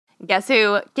Guess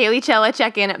who? Kaylee Chella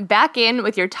check-in back in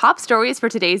with your top stories for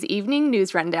today's evening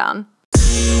news rundown.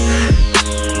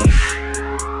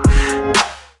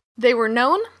 They were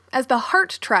known as the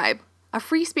Hart Tribe, a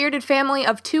free-spirited family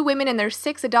of 2 women and their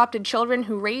 6 adopted children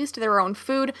who raised their own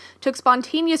food, took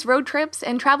spontaneous road trips,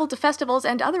 and traveled to festivals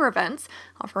and other events,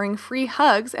 offering free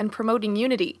hugs and promoting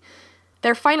unity.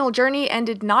 Their final journey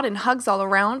ended not in hugs all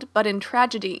around, but in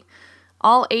tragedy.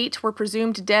 All 8 were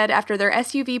presumed dead after their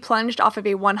SUV plunged off of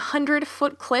a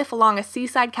 100-foot cliff along a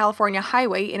Seaside, California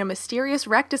highway in a mysterious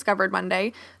wreck discovered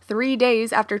Monday, 3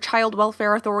 days after child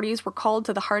welfare authorities were called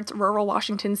to the Harts' rural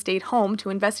Washington state home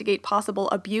to investigate possible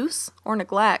abuse or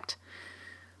neglect.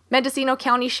 Mendocino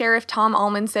County Sheriff Tom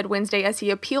Allman said Wednesday as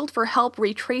he appealed for help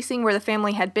retracing where the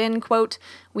family had been, quote,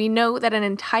 "We know that an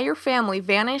entire family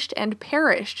vanished and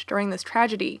perished during this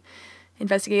tragedy.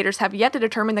 Investigators have yet to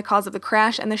determine the cause of the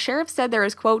crash, and the sheriff said there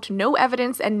is, quote, no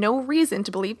evidence and no reason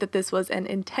to believe that this was an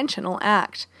intentional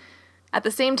act." At the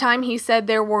same time, he said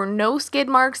there were no skid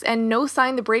marks and no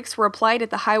sign the brakes were applied at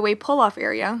the highway pull-off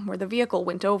area where the vehicle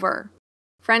went over.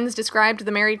 Friends described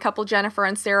the married couple Jennifer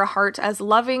and Sarah Hart as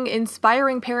loving,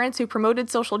 inspiring parents who promoted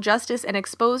social justice and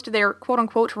exposed their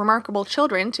quote-unquote remarkable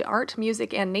children to art,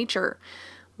 music, and nature.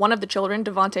 One of the children,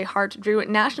 Devontae Hart, drew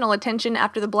national attention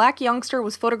after the black youngster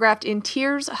was photographed in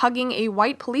tears hugging a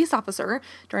white police officer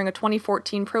during a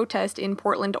 2014 protest in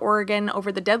Portland, Oregon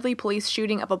over the deadly police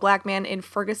shooting of a black man in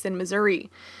Ferguson,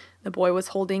 Missouri. The boy was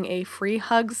holding a free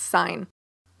hugs sign.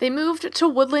 They moved to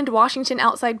Woodland, Washington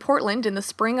outside Portland in the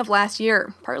spring of last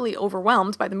year, partly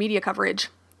overwhelmed by the media coverage.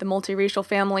 The multiracial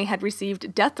family had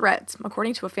received death threats,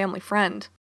 according to a family friend.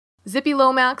 Zippy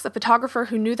Lomax, a photographer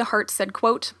who knew the Harts, said,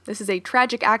 quote, "This is a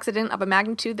tragic accident of a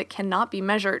magnitude that cannot be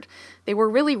measured. They were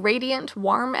really radiant,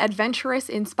 warm, adventurous,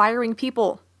 inspiring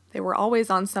people. They were always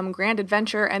on some grand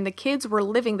adventure, and the kids were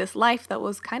living this life that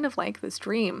was kind of like this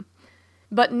dream."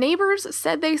 But neighbors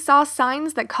said they saw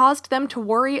signs that caused them to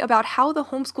worry about how the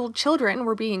homeschooled children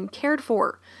were being cared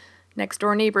for.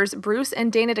 Next-door neighbors Bruce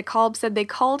and Dana DeKalb said they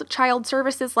called Child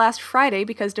Services last Friday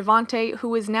because Devontae,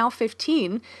 who is now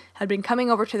 15, had been coming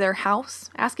over to their house,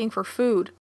 asking for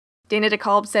food. Dana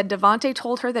DeKalb said Devontae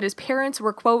told her that his parents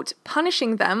were, quote,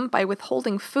 punishing them by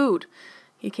withholding food.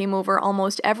 He came over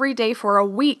almost every day for a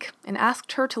week and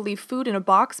asked her to leave food in a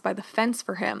box by the fence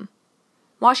for him.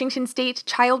 Washington State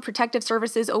Child Protective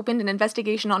Services opened an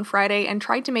investigation on Friday and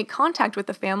tried to make contact with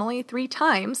the family 3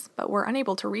 times, but were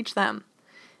unable to reach them.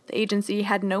 The agency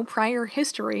had no prior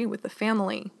history with the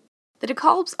family. The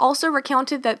DeKalbs also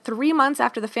recounted that 3 months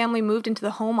after the family moved into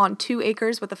the home on 2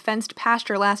 acres with a fenced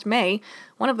pasture last May,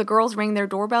 one of the girls rang their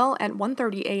doorbell at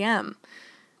 1:30 a.m.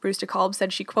 Bruce DeKalb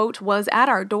said she, quote, was at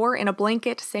our door in a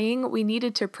blanket saying we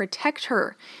needed to protect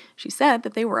her. She said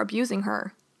that they were abusing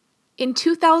her. In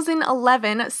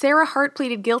 2011, Sarah Hart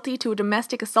pleaded guilty to a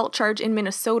domestic assault charge in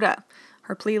Minnesota.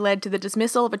 Her plea led to the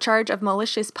dismissal of a charge of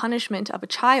malicious punishment of a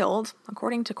child,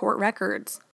 according to court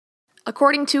records.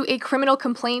 According to a criminal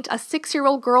complaint, a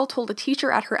 6-year-old girl told a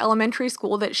teacher at her elementary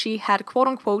school that she had,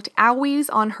 quote-unquote, owies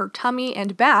on her tummy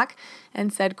and back,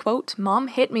 and said, quote, Mom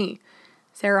hit me.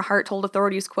 Sarah Hart told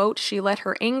authorities, quote, she let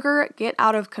her anger get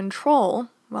out of control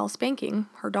while spanking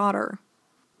her daughter.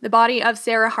 The body of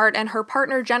Sarah Hart and her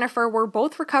partner Jennifer were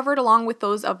both recovered along with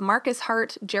those of Marcus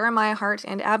Hart, Jeremiah Hart,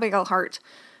 and Abigail Hart.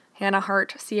 Hannah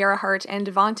Hart, Sierra Hart, and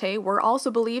Devontae were also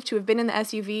believed to have been in the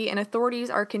SUV, and authorities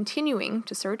are continuing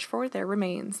to search for their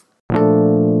remains.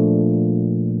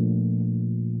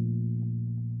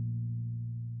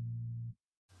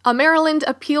 A Maryland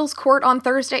appeals court on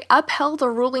Thursday upheld a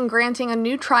ruling granting a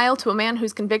new trial to a man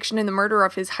whose conviction in the murder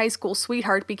of his high school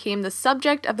sweetheart became the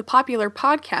subject of the popular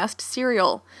podcast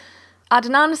Serial.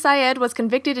 Adnan Syed was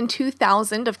convicted in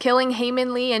 2000 of killing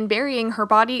Heyman Lee and burying her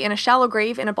body in a shallow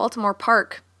grave in a Baltimore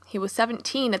park. He was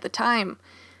 17 at the time.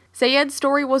 Syed's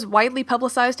story was widely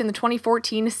publicized in the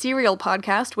 2014 Serial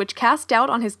podcast, which cast doubt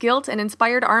on his guilt and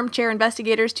inspired armchair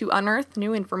investigators to unearth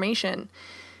new information.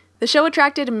 The show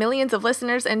attracted millions of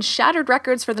listeners and shattered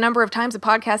records for the number of times a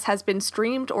podcast has been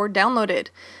streamed or downloaded.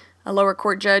 A lower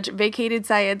court judge vacated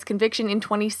Syed's conviction in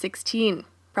 2016.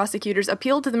 Prosecutors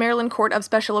appealed to the Maryland Court of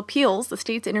Special Appeals, the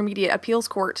state's intermediate appeals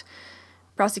court.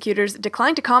 Prosecutors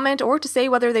declined to comment or to say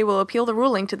whether they will appeal the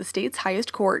ruling to the state's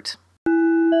highest court.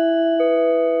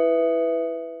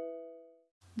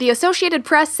 The Associated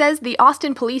Press says the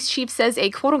Austin police chief says a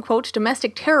quote-unquote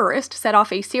domestic terrorist set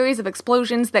off a series of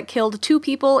explosions that killed 2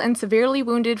 people and severely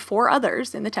wounded 4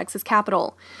 others in the Texas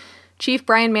capital. Chief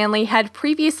Brian Manley had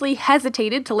previously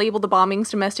hesitated to label the bombings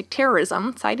domestic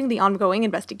terrorism, citing the ongoing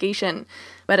investigation.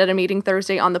 But at a meeting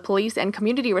Thursday on the police and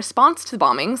community response to the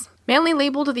bombings, Manly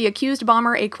labeled the accused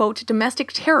bomber a, quote,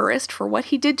 domestic terrorist for what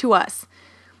he did to us.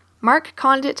 Mark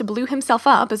Condit blew himself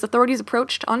up as authorities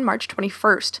approached on March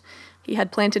 21st. He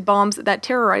had planted bombs that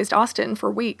terrorized Austin for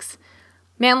weeks.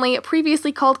 Manly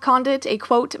previously called Condit a,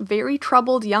 quote, very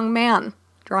troubled young man,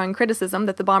 drawing criticism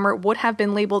that the bomber would have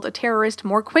been labeled a terrorist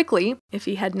more quickly if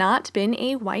he had not been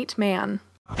a white man.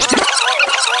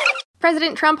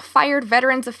 President Trump fired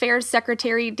Veterans Affairs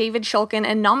Secretary David Shulkin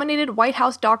and nominated White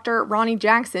House doctor Ronny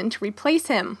Jackson to replace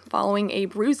him, following a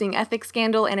bruising ethics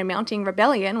scandal and a mounting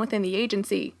rebellion within the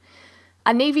agency.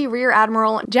 A Navy Rear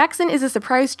Admiral, Jackson is a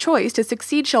surprise choice to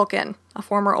succeed Shulkin, a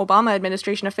former Obama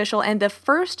administration official and the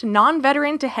first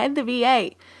non-veteran to head the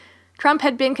VA. Trump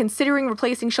had been considering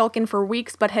replacing Shulkin for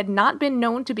weeks, but had not been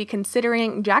known to be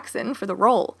considering Jackson for the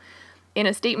role. In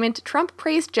a statement, Trump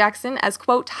praised Jackson as,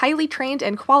 quote, highly trained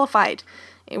and qualified.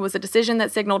 It was a decision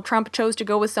that signaled Trump chose to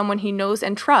go with someone he knows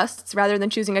and trusts rather than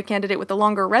choosing a candidate with a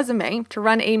longer resume to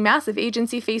run a massive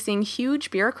agency facing huge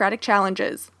bureaucratic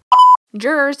challenges.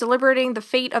 Jurors deliberating the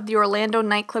fate of the Orlando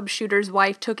nightclub shooter's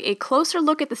wife took a closer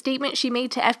look at the statement she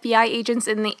made to FBI agents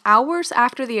in the hours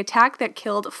after the attack that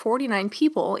killed 49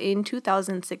 people in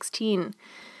 2016.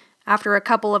 After a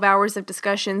couple of hours of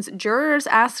discussions, jurors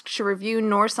asked to review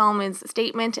Noor Salman's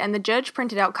statement, and the judge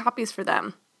printed out copies for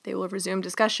them. They will resume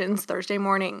discussions Thursday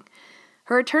morning.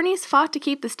 Her attorneys fought to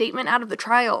keep the statement out of the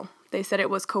trial. They said it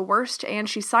was coerced, and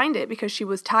she signed it because she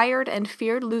was tired and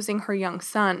feared losing her young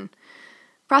son.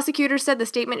 Prosecutors said the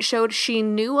statement showed she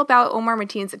knew about Omar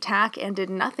Mateen's attack and did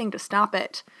nothing to stop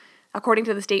it. According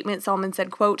to the statement, Salman said,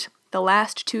 quote, the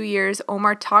last 2 years,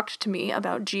 Omar talked to me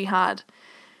about jihad.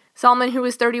 Salman, who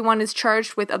is 31, is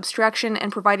charged with obstruction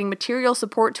and providing material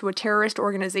support to a terrorist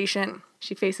organization.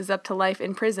 She faces up to life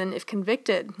in prison if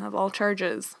convicted of all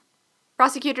charges.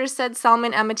 Prosecutors said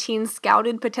Salman and Mateen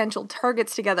scouted potential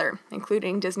targets together,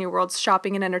 including Disney World's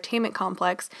shopping and entertainment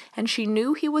complex, and she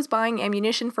knew he was buying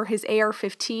ammunition for his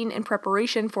AR-15 in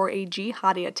preparation for a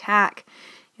jihadi attack.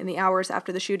 In the hours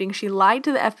after the shooting, she lied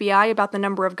to the FBI about the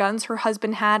number of guns her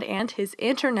husband had and his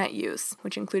internet use,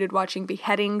 which included watching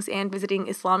beheadings and visiting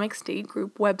Islamic State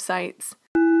group websites.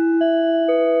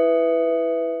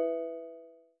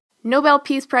 Nobel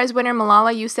Peace Prize winner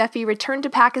Malala Yousafzai returned to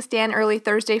Pakistan early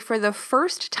Thursday for the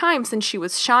first time since she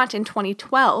was shot in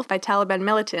 2012 by Taliban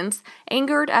militants,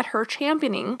 angered at her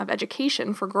championing of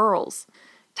education for girls.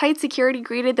 Tight security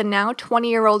greeted the now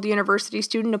 20-year-old university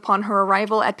student upon her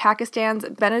arrival at Pakistan's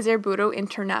Benazir Bhutto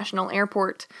International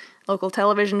Airport. Local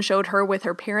television showed her with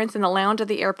her parents in the lounge at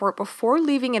the airport before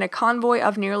leaving in a convoy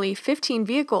of nearly 15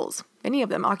 vehicles, many of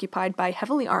them occupied by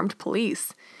heavily armed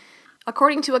police.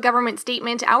 According to a government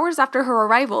statement, hours after her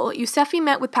arrival, Yousafzai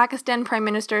met with Pakistan Prime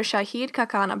Minister Shahid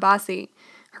Khaqan Abbasi.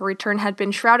 Her return had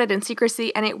been shrouded in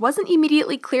secrecy, and it wasn't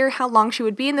immediately clear how long she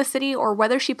would be in the city or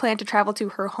whether she planned to travel to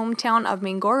her hometown of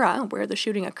Mingora, where the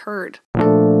shooting occurred.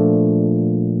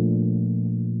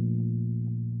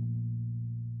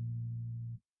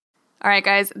 Alright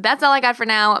guys, that's all I got for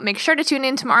now. Make sure to tune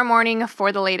in tomorrow morning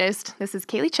for the latest. This is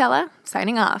Kaylee Chella,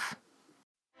 signing off.